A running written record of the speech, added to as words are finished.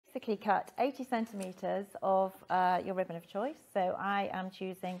Basically cut 80 centimetres of your ribbon of choice. So I am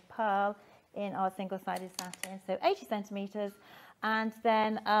choosing pearl in our single-sided satin, so 80 centimetres, and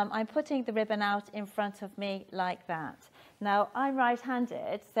then I'm putting the ribbon out in front of me like that. Now I'm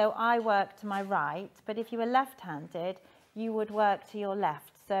right-handed, so I work to my right, but if you were left-handed, you would work to your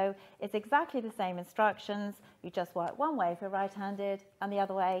left. So it's exactly the same instructions, you just work one way if you're right-handed and the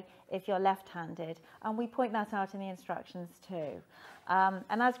other way if you're left-handed. And we point that out in the instructions too.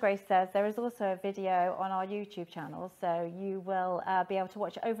 And as Grace says, there is also a video on our YouTube channel, so you will be able to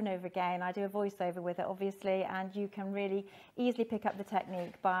watch it over and over again. I do a voiceover with it, obviously, and you can really easily pick up the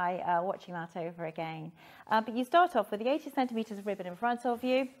technique by watching that over again. But you start off with the 80 centimetres of ribbon in front of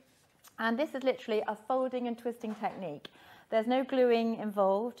you, and this is literally a folding and twisting technique. There's no gluing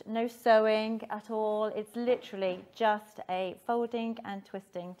involved, no sewing at all. It's literally just a folding and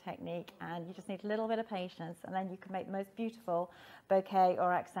twisting technique, and you just need a little bit of patience, and then you can make the most beautiful bouquet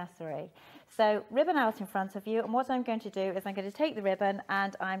or accessory. So ribbon out in front of you, and what I'm going to do is I'm going to take the ribbon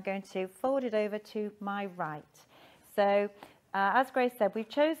and I'm going to fold it over to my right. So as Grace said, we've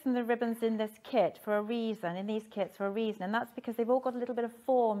chosen the ribbons in this kit for a reason, in these kits for a reason, and that's because they've all got a little bit of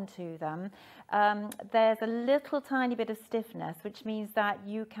form to them. There's a little tiny bit of stiffness, which means that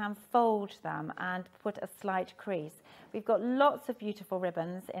you can fold them and put a slight crease. We've got lots of beautiful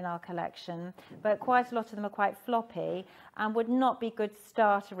ribbons in our collection, but quite a lot of them are quite floppy and would not be good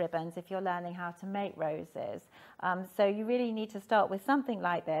starter ribbons if you're learning how to make roses. So you really need to start with something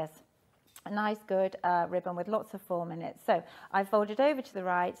like this. A nice good ribbon with lots of form in it. So I folded over to the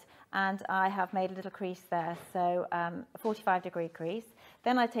right and I have made a little crease there, so a 45-degree crease.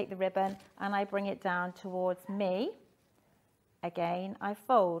 Then I take the ribbon and I bring it down towards me. Again, I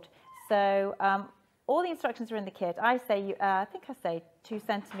fold. So all the instructions are in the kit. I say, I think I say 2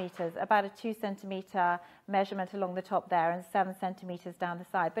 centimetres, about a 2 centimetre measurement along the top there and 7 centimetres down the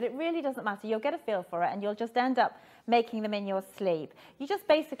side. But it really doesn't matter. You'll get a feel for it and you'll just end up making them in your sleep. You're just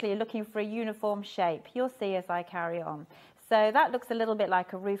basically looking for a uniform shape. You'll see as I carry on. So that looks a little bit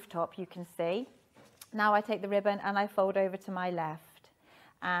like a rooftop, you can see. Now I take the ribbon and I fold over to my left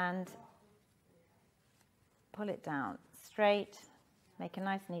and pull it down straight, make a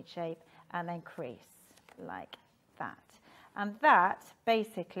nice neat shape, and then crease like that. And that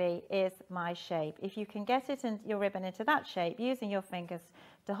basically is my shape. If you can get it in your ribbon into that shape using your fingers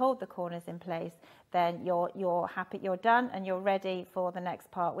to hold the corners in place, then you're happy, you're done, and you're ready for the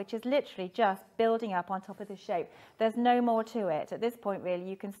next part, which is literally just building up on top of the shape. There's no more to it. At this point, really,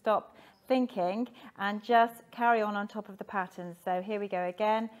 you can stop thinking and just carry on top of the pattern. So here we go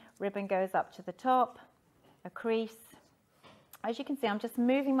again. Ribbon goes up to the top, a crease. As you can see, I'm just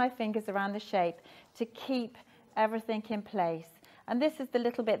moving my fingers around the shape to keep everything in place. And this is the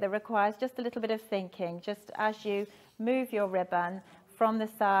little bit that requires just a little bit of thinking, just as you move your ribbon from the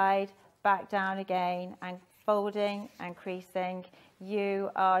side, back down again, and folding and creasing. You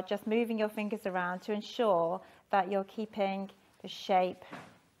are just moving your fingers around to ensure that you're keeping the shape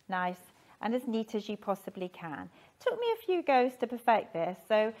nice and as neat as you possibly can. It took me a few goes to perfect this,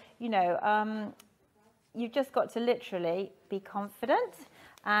 so, you know, you've just got to literally be confident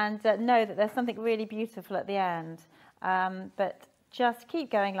and know that there's something really beautiful at the end. But just keep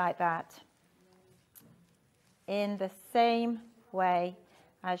going like that in the same way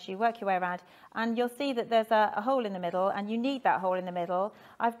as you work your way around, and you'll see that there's a hole in the middle, and you need that hole in the middle.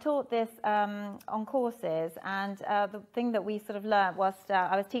 I've taught this on courses, and the thing that we sort of learned was,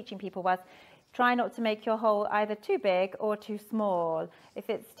 I was teaching people, was try not to make your hole either too big or too small. If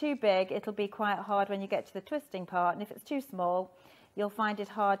it's too big, it'll be quite hard when you get to the twisting part, and if it's too small, you'll find it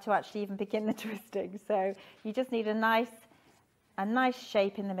hard to actually even begin the twisting. So you just need a nice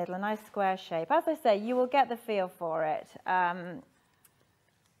shape in the middle, a nice square shape. As I say, you will get the feel for it.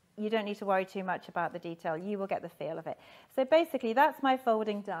 You don't need to worry too much about the detail. You will get the feel of it. So basically, that's my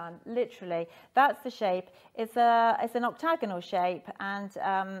folding done. Literally, that's the shape. It's an octagonal shape, and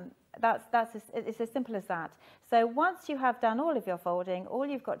it's as simple as that. So once you have done all of your folding, all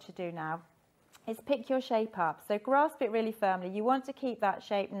you've got to do now is pick your shape up. So grasp it really firmly. You want to keep that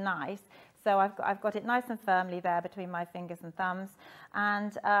shape nice. So I've got it nice and firmly there between my fingers and thumbs.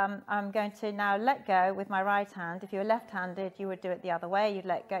 And I'm going to now let go with my right hand. If you were left-handed, you would do it the other way. You'd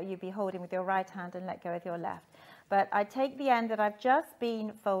let go, you'd be holding with your right hand and let go with your left. But I take the end that I've just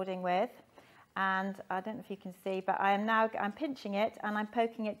been folding with, and I don't know if you can see, but I'm pinching it and I'm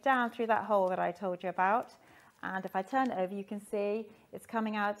poking it down through that hole that I told you about. And if I turn it over, you can see it's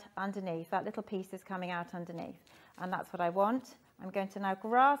coming out underneath. That little piece is coming out underneath. And that's what I want. I'm going to now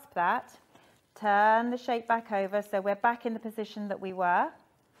grasp that, turn the shape back over, so we're back in the position that we were.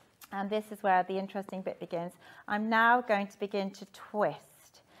 And this is where the interesting bit begins. I'm now going to begin to twist.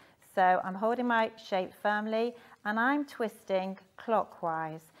 So I'm holding my shape firmly and I'm twisting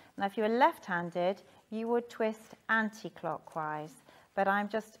clockwise. Now if you were left-handed, you would twist anti-clockwise, but I'm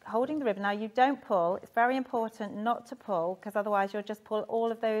just holding the ribbon. Now you don't pull. It's very important not to pull, because otherwise you'll just pull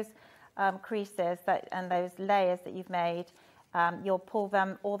all of those creases and those layers that you've made. You'll pull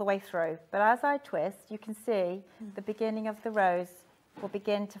them all the way through. But as I twist, you can see the beginning of the rose will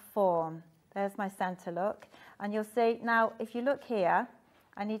begin to form. There's my center look. And you'll see, now if you look here,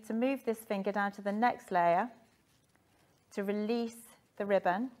 I need to move this finger down to the next layer to release the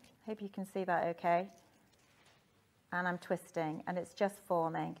ribbon. Hope you can see that okay. And I'm twisting and it's just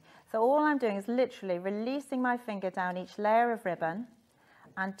forming. So all I'm doing is literally releasing my finger down each layer of ribbon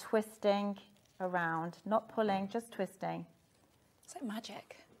and twisting around, not pulling, just twisting. It's like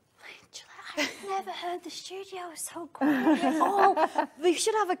magic. I've never heard the studio so quiet. Oh, we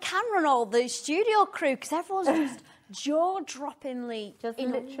should have a camera on all the studio crew, because everyone's just jaw-droppingly... Just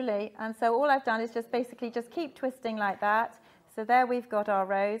literally. And so all I've done is just basically just keep twisting like that. So there we've got our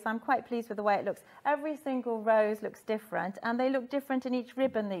rose. I'm quite pleased with the way it looks. Every single rose looks different, and they look different in each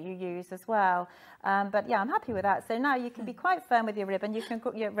ribbon that you use as well. But yeah, I'm happy with that. So now you can be quite firm with your ribbon. You can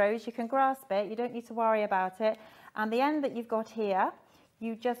your rose, you can grasp it. You don't need to worry about it. And the end that you've got here,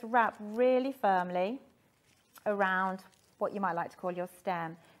 you just wrap really firmly around what you might like to call your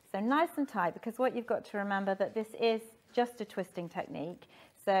stem. So nice and tight, because what you've got to remember that this is just a twisting technique.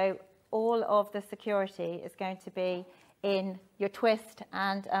 So all of the security is going to be in your twist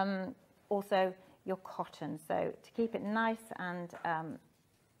and also your cotton. So to keep it nice and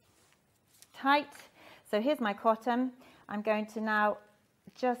tight. So here's my cotton. I'm going to now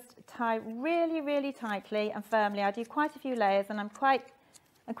just tie really, really tightly and firmly. I do quite a few layers and I'm quite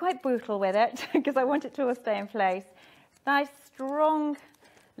brutal with it because I want it to all stay in place. Nice strong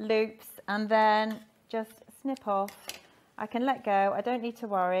loops and then just snip off. I can let go. I don't need to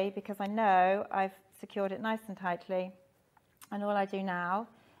worry because I know I've secured it nice and tightly. And all I do now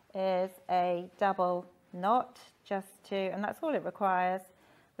is a double knot and that's all it requires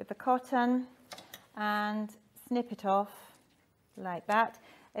with the cotton, and snip it off like that.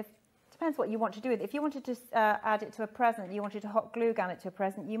 Depends what you want to do with it. If you wanted to add it to a present, you wanted to hot glue gun it to a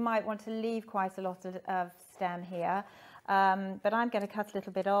present, you might want to leave quite a lot of stem here. But I'm going to cut a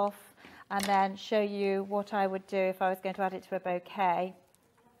little bit off and then show you what I would do if I was going to add it to a bouquet.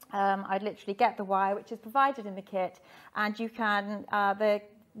 I'd literally get the wire, which is provided in the kit, and you can, the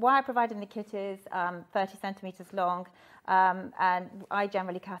wire provided in the kit is 30 centimetres long, and I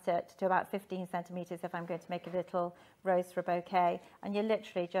generally cut it to about 15 centimetres if I'm going to make a little rose for a bouquet. And you're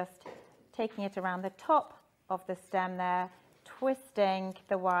literally just taking it around the top of the stem there, twisting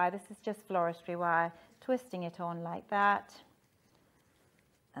the wire. This is just floristry wire, twisting it on like that.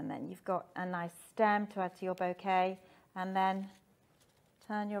 And then you've got a nice stem to add to your bouquet, and then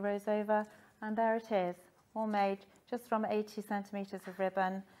turn your rose over, and there it is, all made just from 80 centimetres of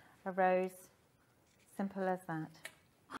ribbon, a rose, simple as that.